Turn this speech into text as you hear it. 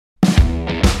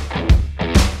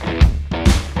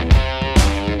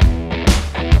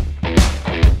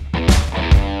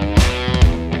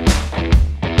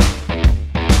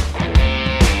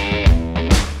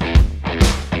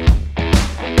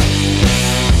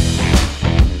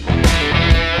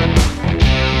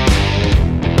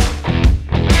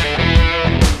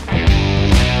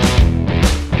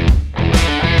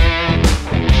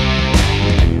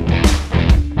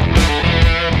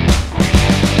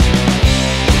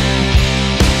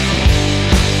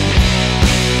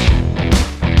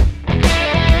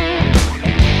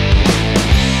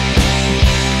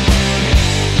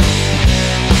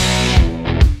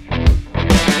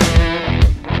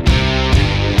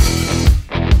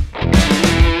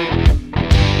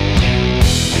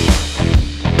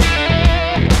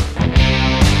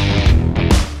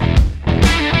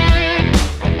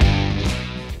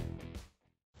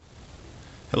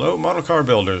Model car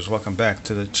builders, welcome back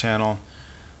to the channel.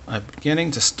 I'm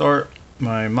beginning to start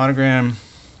my Monogram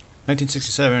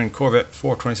 1967 Corvette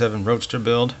 427 Roadster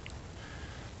build,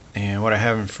 and what I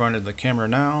have in front of the camera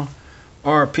now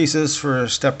are pieces for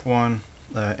step one,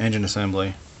 engine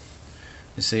assembly.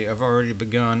 You see, I've already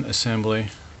begun assembly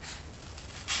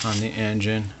on the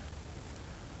engine.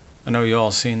 I know you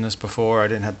all seen this before.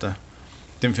 Didn't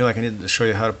feel like I needed to show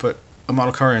you how to put a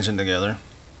model car engine together.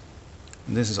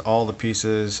 And this is all the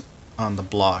pieces on the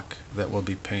block that will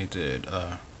be painted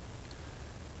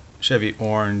Chevy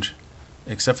orange,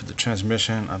 except for the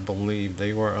transmission. I believe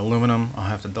they were aluminum. I'll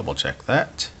have to double check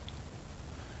that.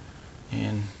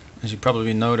 And as you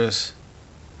probably notice,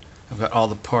 I've got all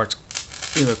the parts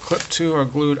either clipped to or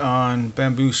glued on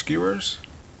bamboo skewers,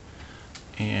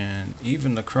 and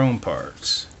even the chrome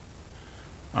parts.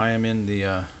 I am in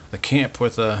the camp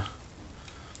with the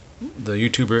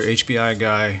YouTuber HBI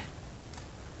guy,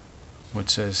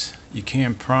 which says you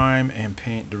can prime and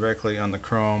paint directly on the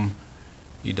chrome.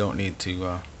 You don't need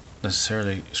to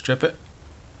necessarily strip it.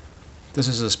 This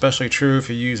is especially true if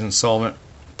you're using solvent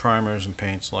primers and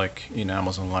paints like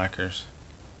enamels and lacquers.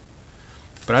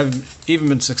 But I've even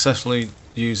been successfully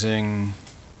using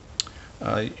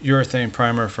urethane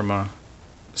primer from a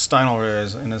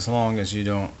Stynylrez, and as long as you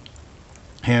don't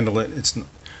handle it,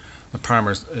 the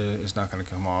primer is not going to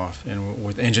come off. And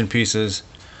with engine pieces,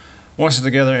 once it's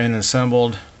together and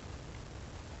assembled,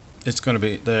 it's going to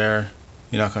be there.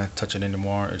 You're not going to touch it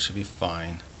anymore. It should be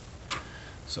fine.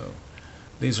 So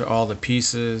these are all the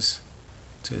pieces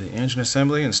to the engine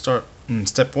assembly, and start in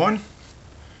step one.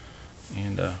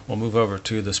 And we'll move over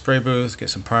to the spray booth, get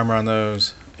some primer on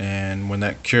those, and when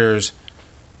that cures,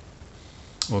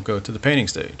 we'll go to the painting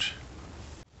stage.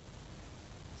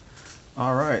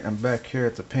 Alright, I'm back here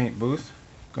at the paint booth.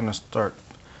 I'm going to start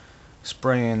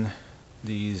spraying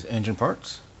these engine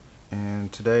parts,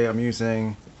 and today I'm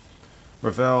using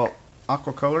Revell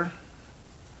Aqua Color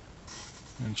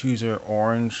and Chooser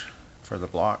Orange for the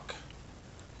block,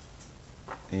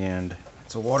 and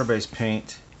it's a water-based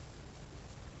paint,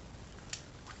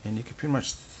 and you can pretty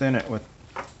much thin it with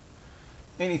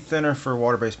any thinner for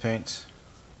water-based paints.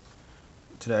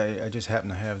 Today I just happen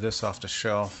to have this off the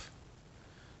shelf,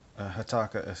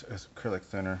 Hataka acrylic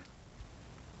thinner.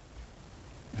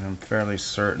 And I'm fairly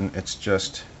certain it's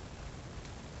just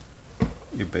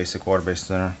your basic water-based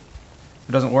thinner. If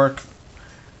it doesn't work,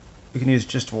 you can use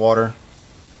just water.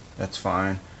 That's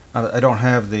fine. I don't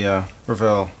have the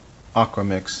Revell Aqua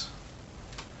Mix,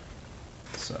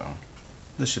 so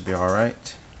this should be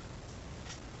alright.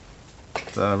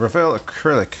 The Revell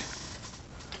acrylic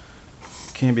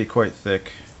can be quite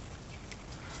thick.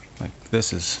 Like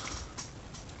this is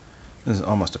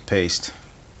almost a paste.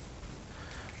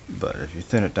 But if you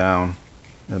thin it down,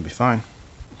 it'll be fine.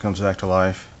 It comes back to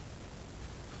life.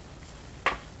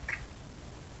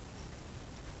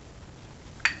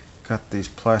 Got these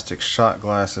plastic shot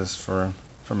glasses from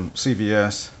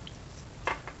CVS.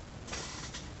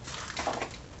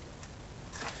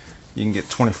 You can get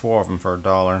 24 of them for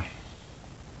 $1.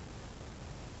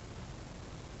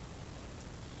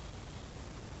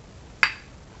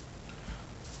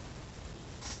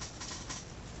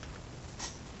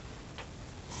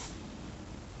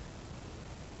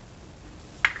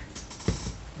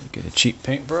 Get a cheap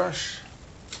paintbrush.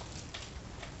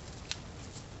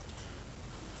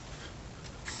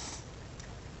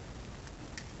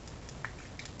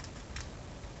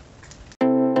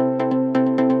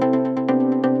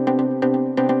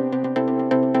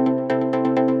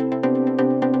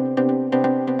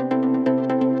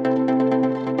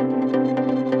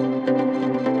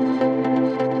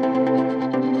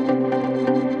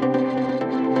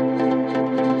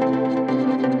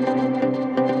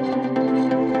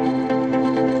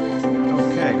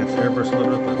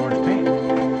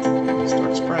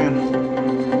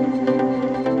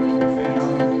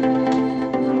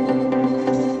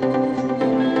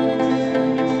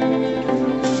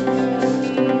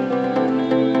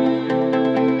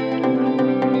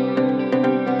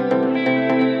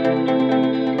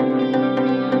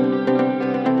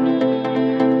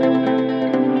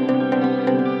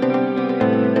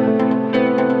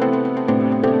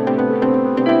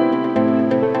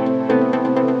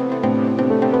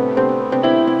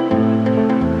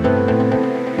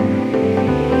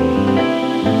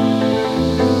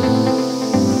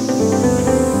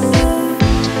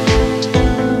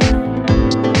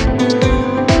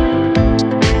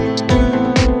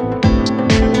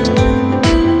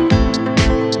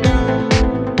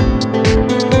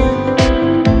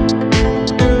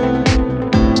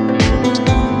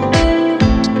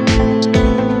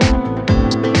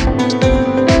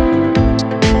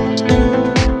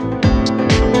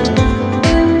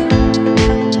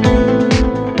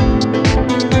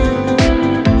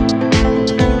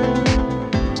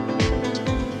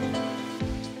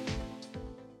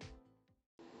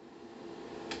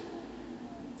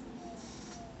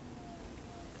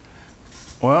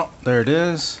 there it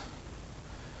is.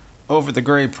 Over the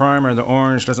gray primer, the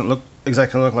orange doesn't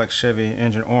exactly look like Chevy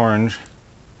engine orange,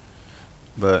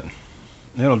 but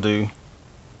it'll do.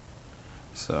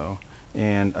 So,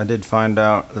 and I did find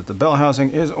out that the bell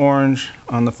housing is orange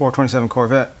on the 427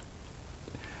 Corvette.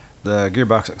 The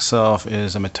gearbox itself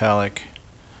is a metallic.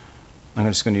 I'm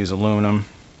just going to use aluminum.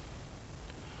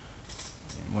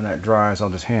 And when that dries, I'll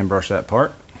just hand brush that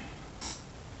part.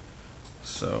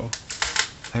 So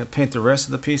I'm going to paint the rest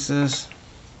of the pieces,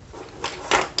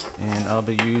 and I'll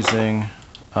be using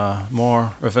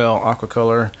more Revell aqua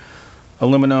color,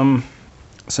 aluminum,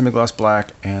 semi-gloss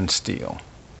black, and steel.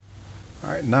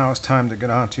 Alright, now it's time to get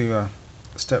on to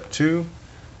step 2.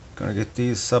 Going to get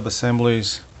these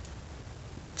sub-assemblies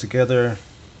together,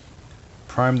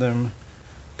 prime them,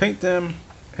 paint them,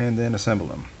 and then assemble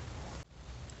them.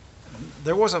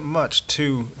 There wasn't much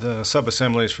to the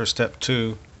sub-assemblies for step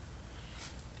 2.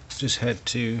 Just had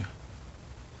to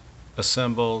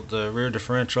assemble the rear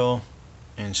differential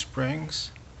and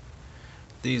springs.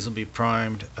 These will be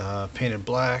primed, painted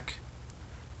black.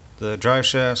 The drive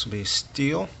shafts will be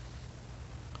steel.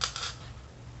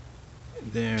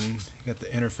 Then you got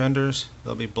the inner fenders,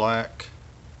 they'll be black.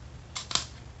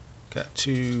 Got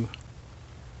 2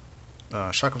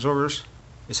 shock absorbers.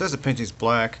 It says the paint is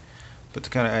black, but to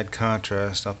kind of add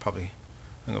contrast, I'm going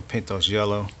to paint those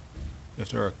yellow if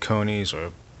there are conies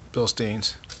or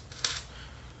Bilsteins.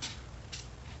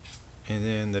 And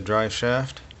then the drive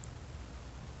shaft,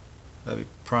 that'll be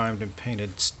primed and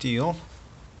painted steel.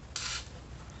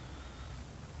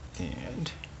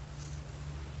 And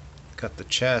got the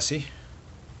chassis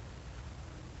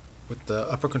with the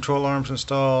upper control arms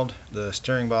installed, the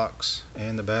steering box,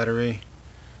 and the battery.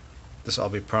 This will all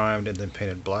be primed and then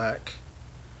painted black,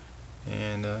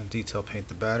 and detail paint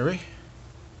the battery.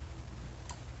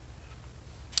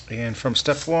 And from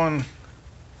step 1,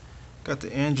 got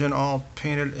the engine all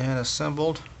painted and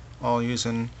assembled, all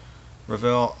using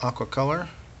Revell aqua color.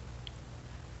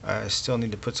 I still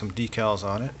need to put some decals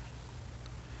on it,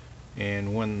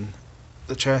 and when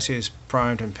the chassis is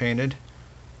primed and painted,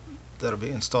 that'll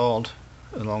be installed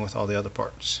along with all the other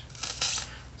parts.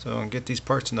 So I'll get these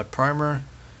parts in the primer,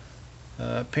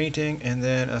 painting, and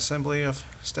then assembly of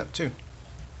step 2.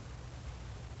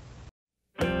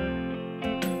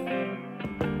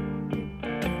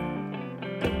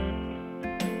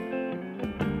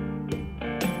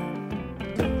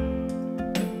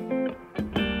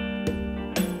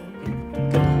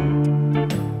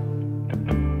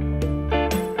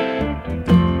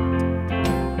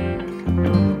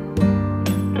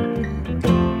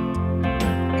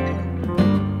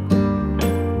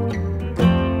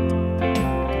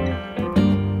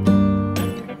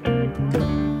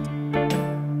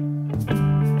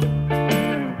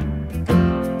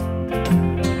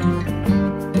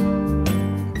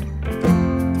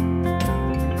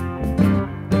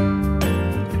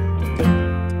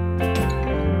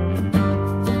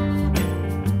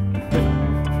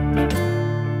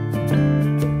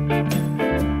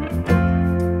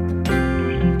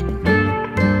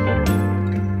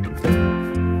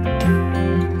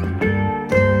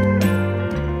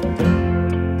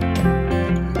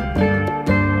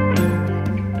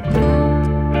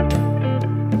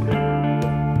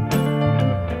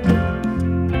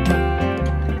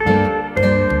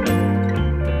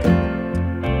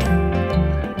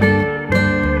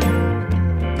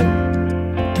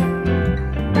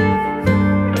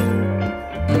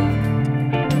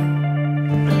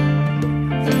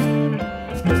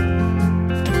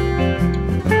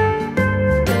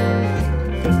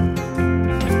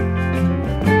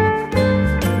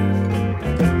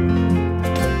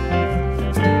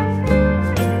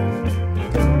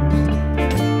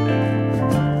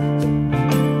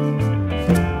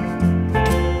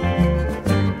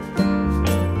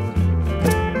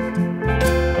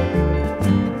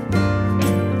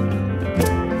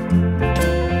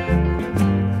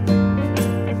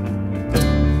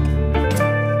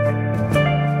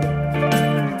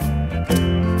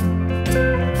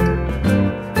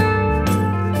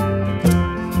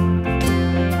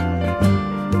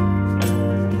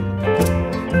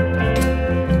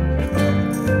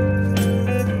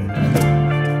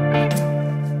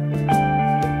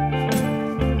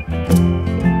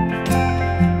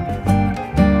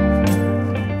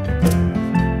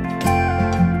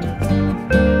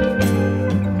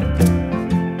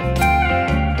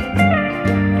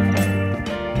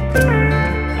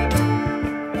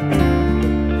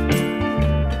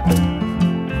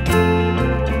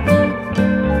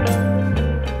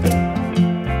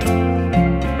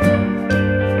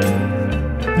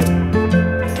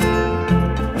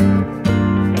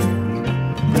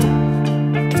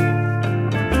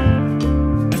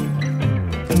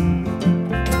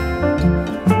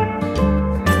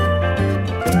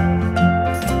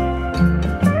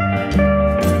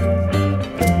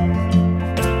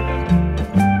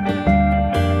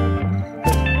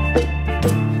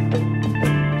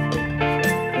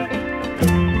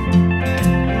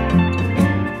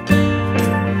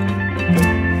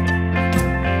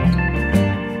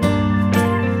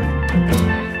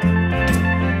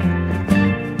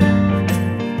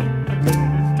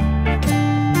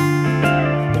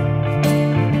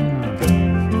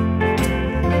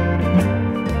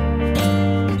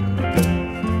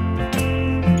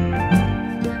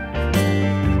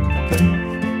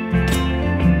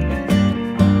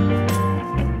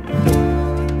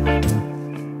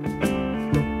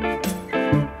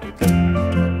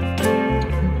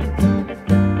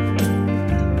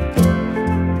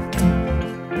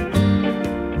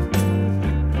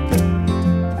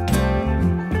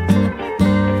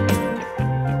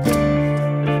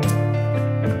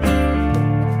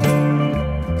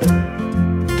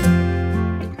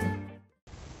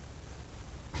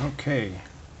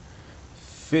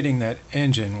 fitting that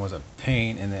engine was a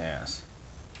pain in the ass.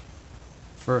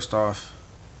 First off,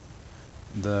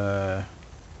 the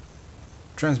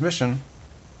transmission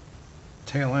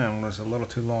tail end was a little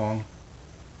too long.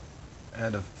 I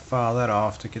had to file that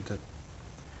off to get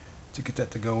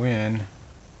that to go in,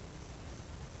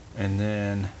 and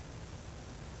then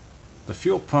the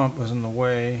fuel pump was in the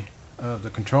way of the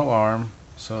control arm,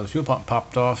 so the fuel pump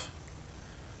popped off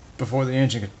before the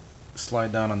engine could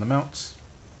slide down on the mounts.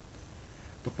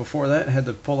 But before that, I had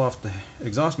to pull off the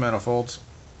exhaust manifolds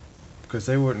because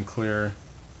they wouldn't clear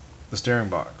the steering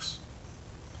box.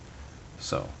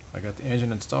 So I got the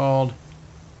engine installed,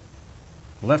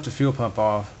 left the fuel pump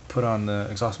off, put on the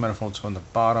exhaust manifolds on the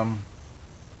bottom,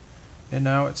 and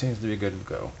now it seems to be good to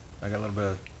go. I got a little bit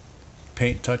of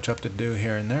paint touch up to do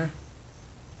here and there,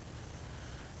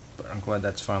 but I'm glad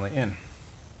that's finally in.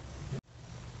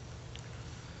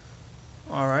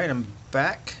 Alright, I'm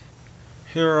back.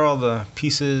 Here are all the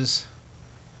pieces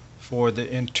for the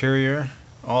interior.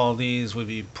 All of these would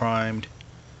be primed,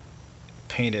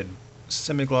 painted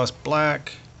semi-gloss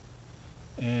black,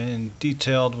 and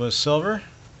detailed with silver,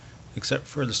 except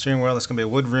for the steering wheel. That's going to be a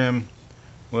wood rim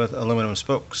with aluminum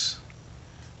spokes.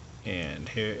 And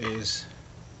here is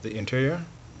the interior,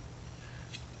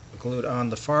 glued on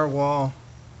the firewall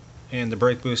and the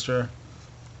brake booster.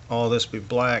 All this will be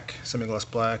black, semi-gloss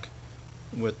black,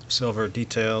 with silver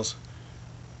details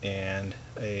and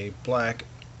a black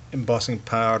embossing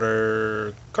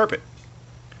powder carpet.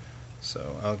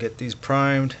 So I'll get these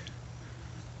primed,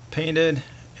 painted,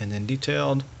 and then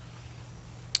detailed,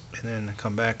 and then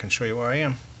come back and show you where I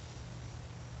am.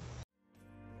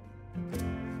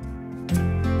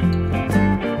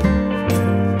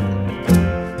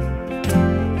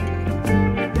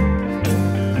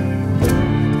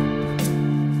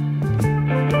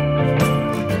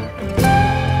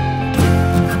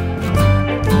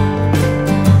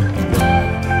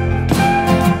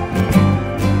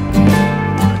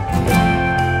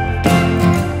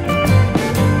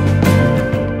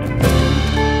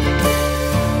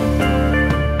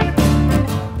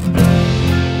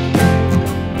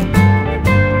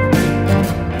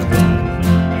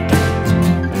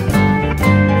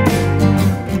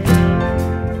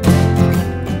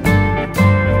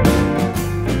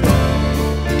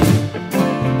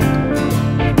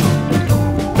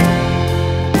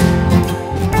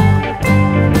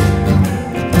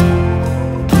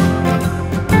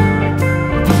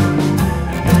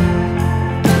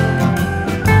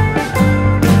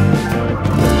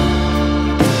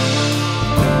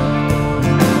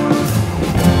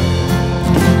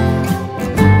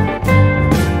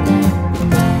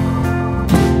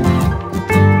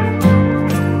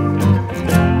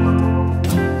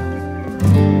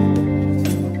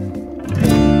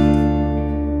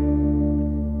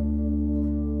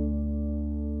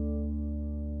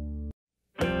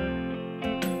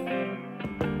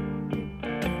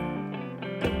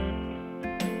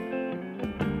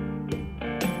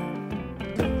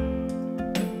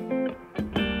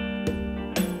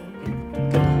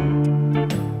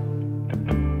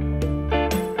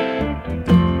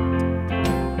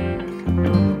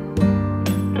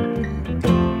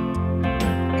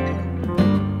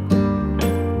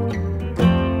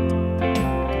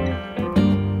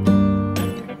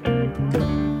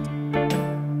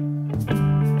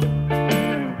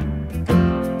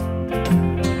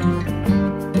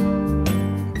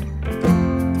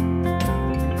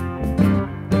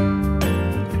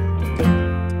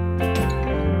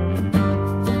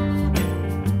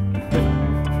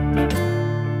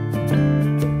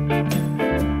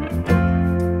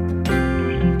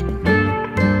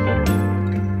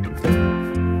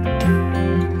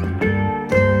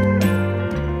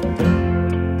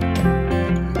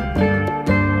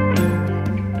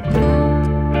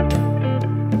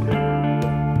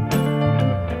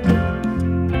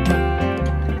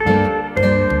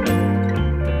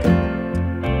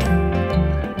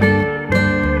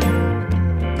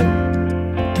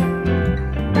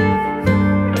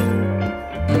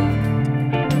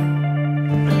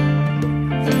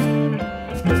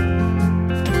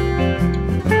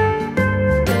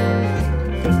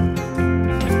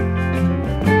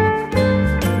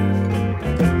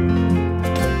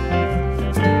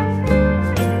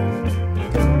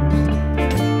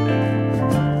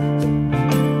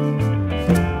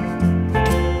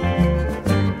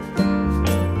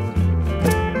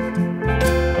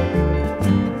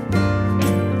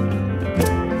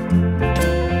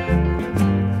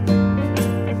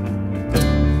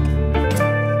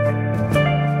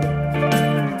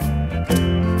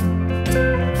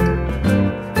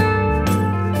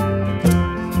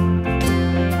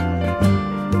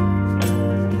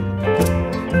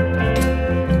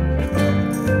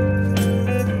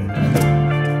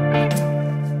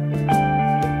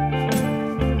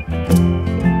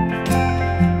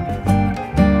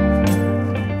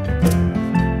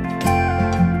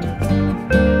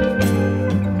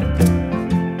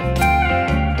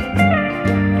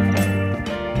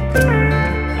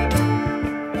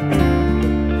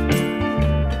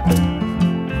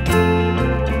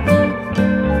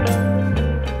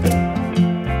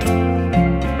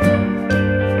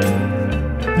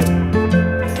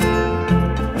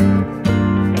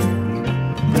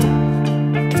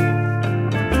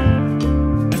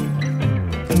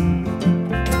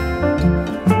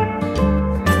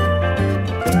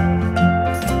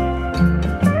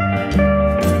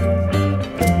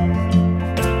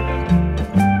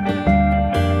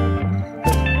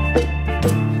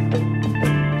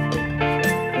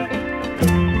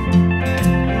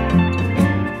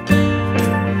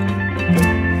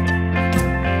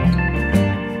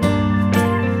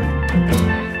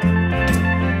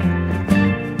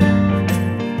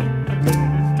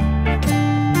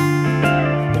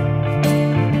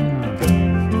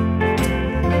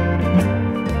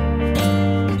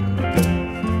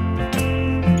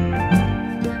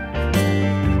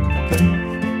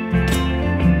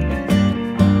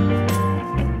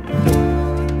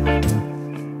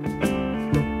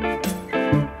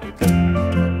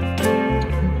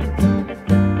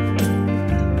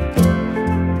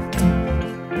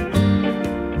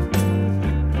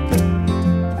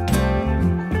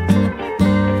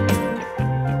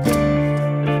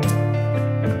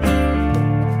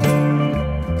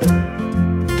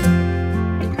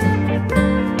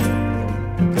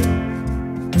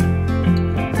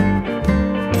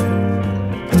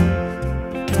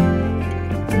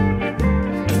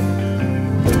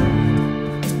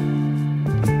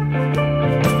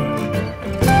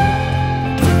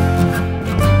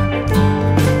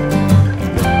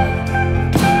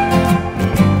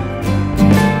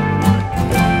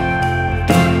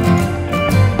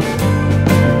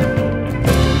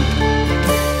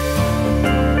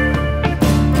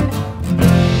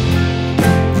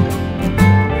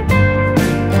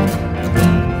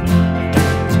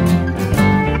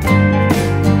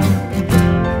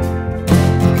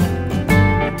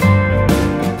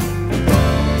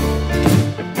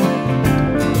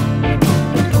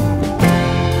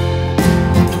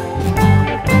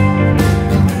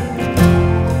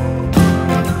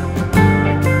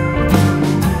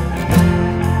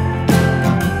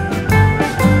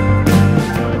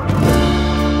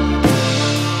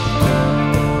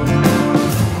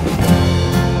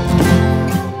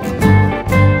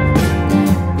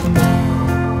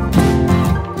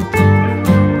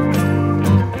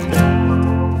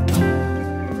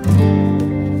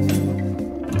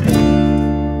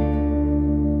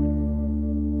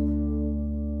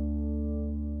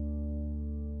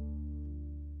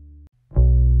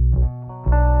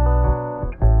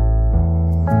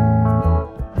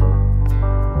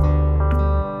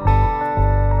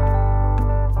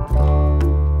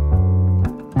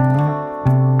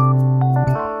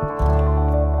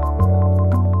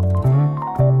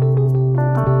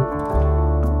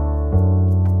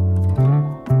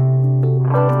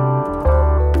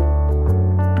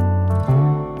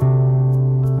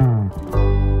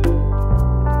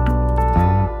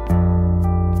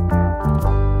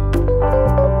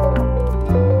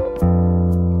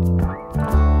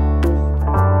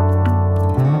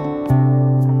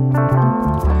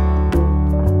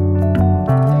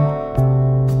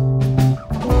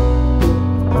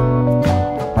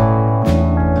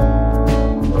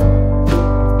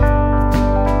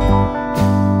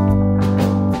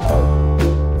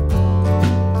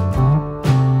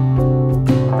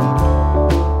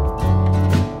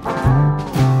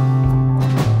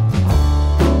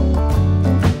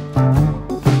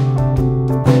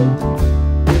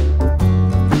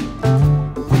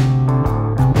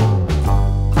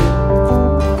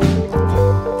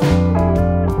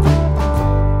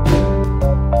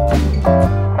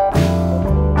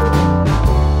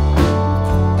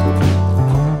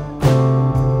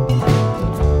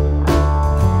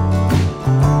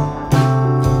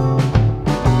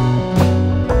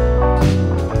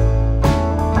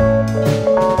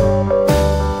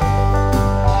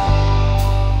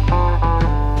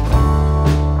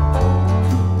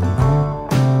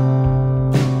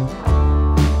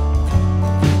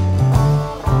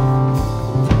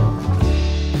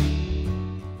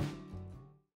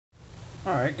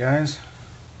 guys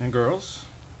and girls,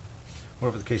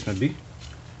 whatever the case may be,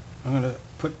 I'm going to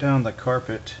put down the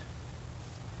carpet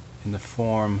in the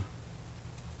form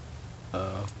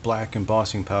of black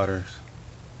embossing powders.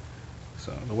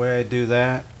 So the way I do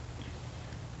that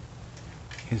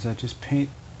is I just paint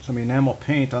some enamel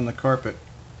paint on the carpet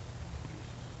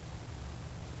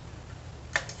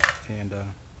and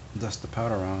dust the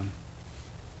powder on.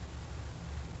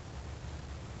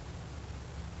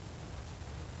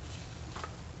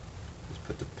 Just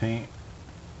put the paint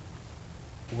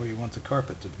where you want the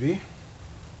carpet to be.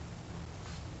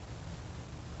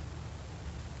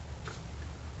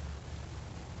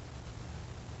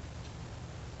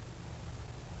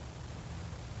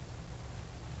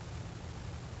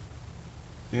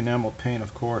 The enamel paint,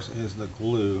 of course, is the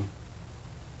glue.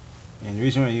 And the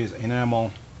reason I use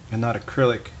enamel and not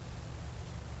acrylic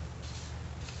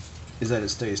is that it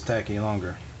stays tacky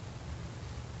longer.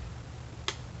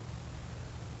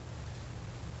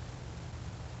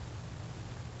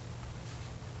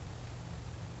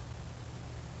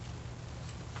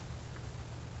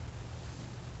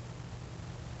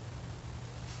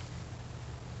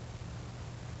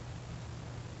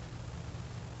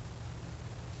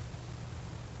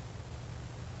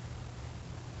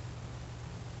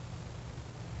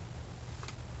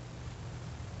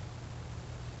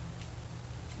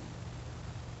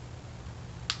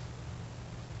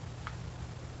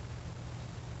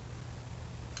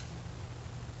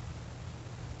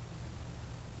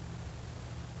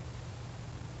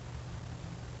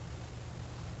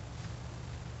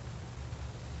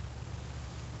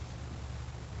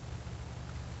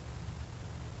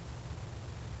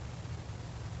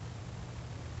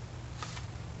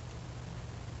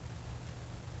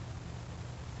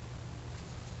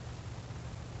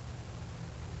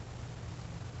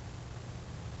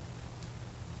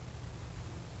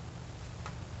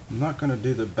 I'm not going to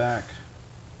do the back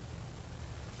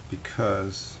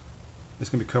because it's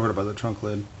going to be covered by the trunk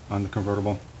lid on the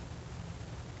convertible.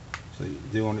 So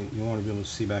you want to be able to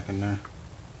see back in there.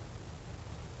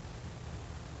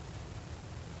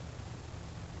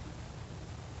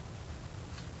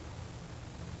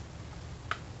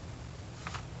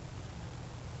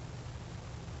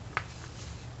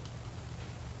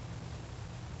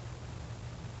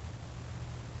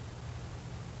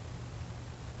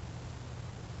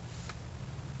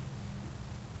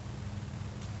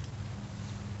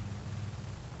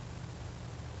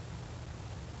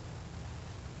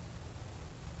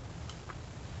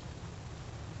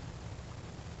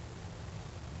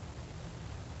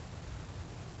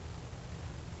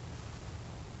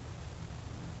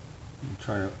 And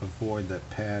try to avoid that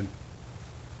pad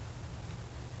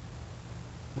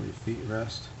where your feet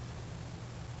rest.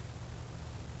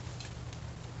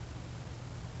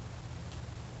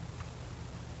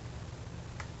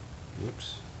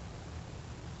 Whoops.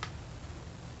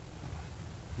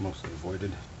 Mostly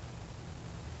avoided.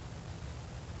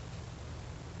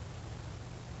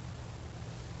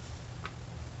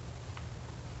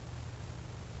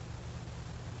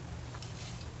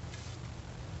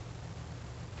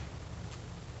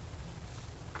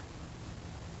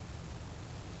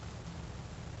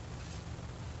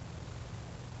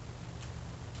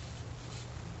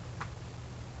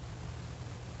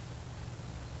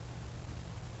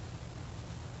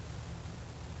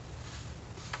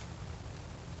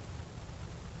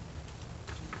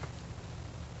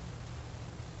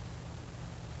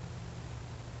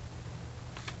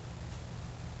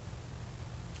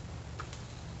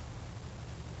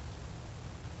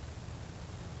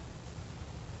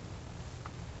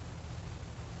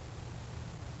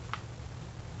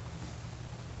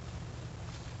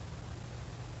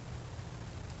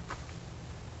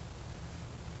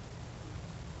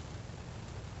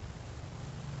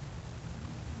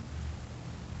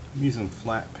 I'm using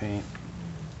flat paint.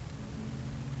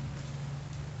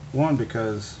 One,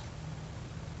 because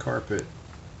carpet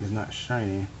is not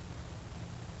shiny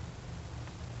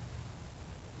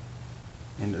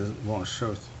and it won't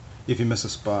show. If you miss a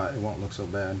spot, it won't look so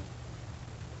bad.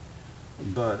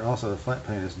 But also the flat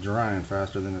paint is drying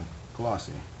faster than the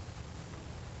glossy.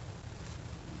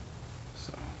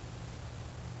 So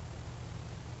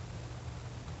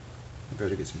I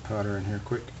better get some powder in here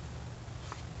quick.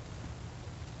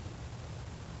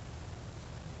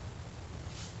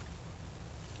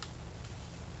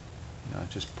 Now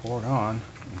just pour it on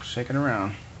and shake it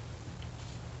around.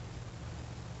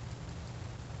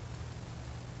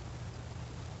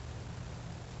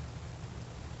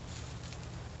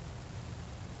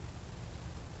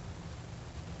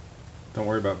 Don't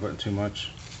worry about putting too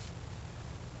much.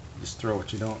 Just throw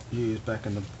what you don't use back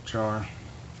in the jar.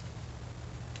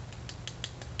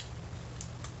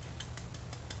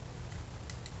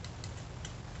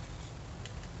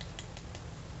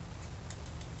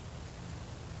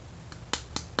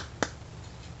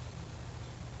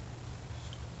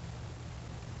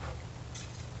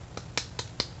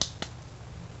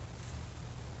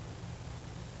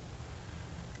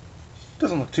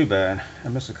 Doesn't look too bad. I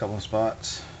missed a couple of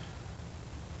spots.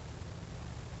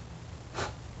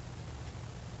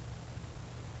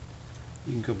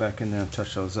 You can go back in there and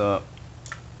touch those up.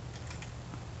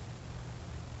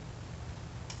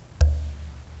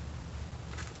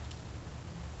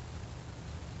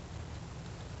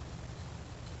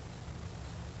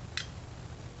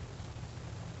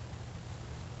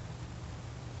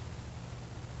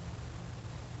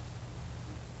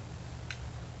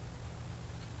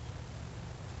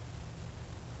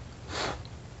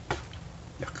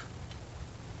 Yuck.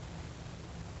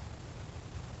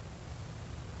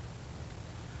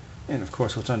 And of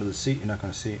course, what's under the seat you're not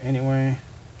going to see anyway.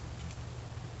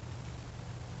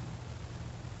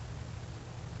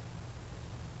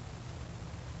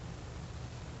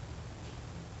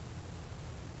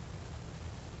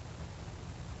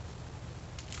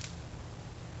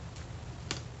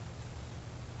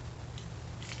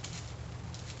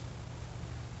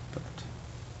 But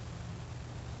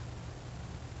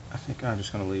I think I'm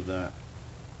just going to leave that.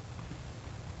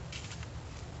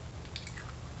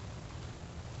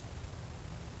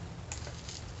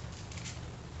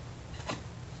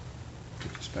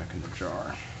 Put this back in the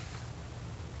jar.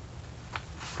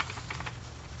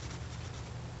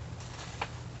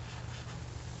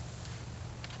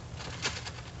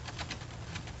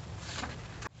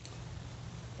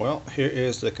 Well, here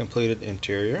is the completed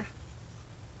interior,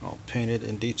 all painted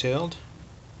and detailed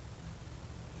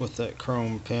with that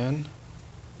chrome pin.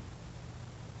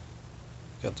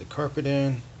 Got the carpet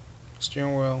in,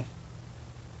 steering wheel.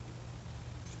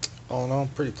 All in all,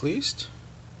 pretty pleased.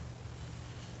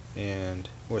 And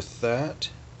with that,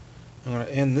 I'm going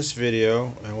to end this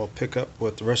video, and we'll pick up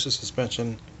with the rest of the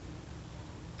suspension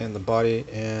and the body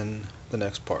in the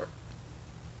next part.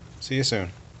 See you soon.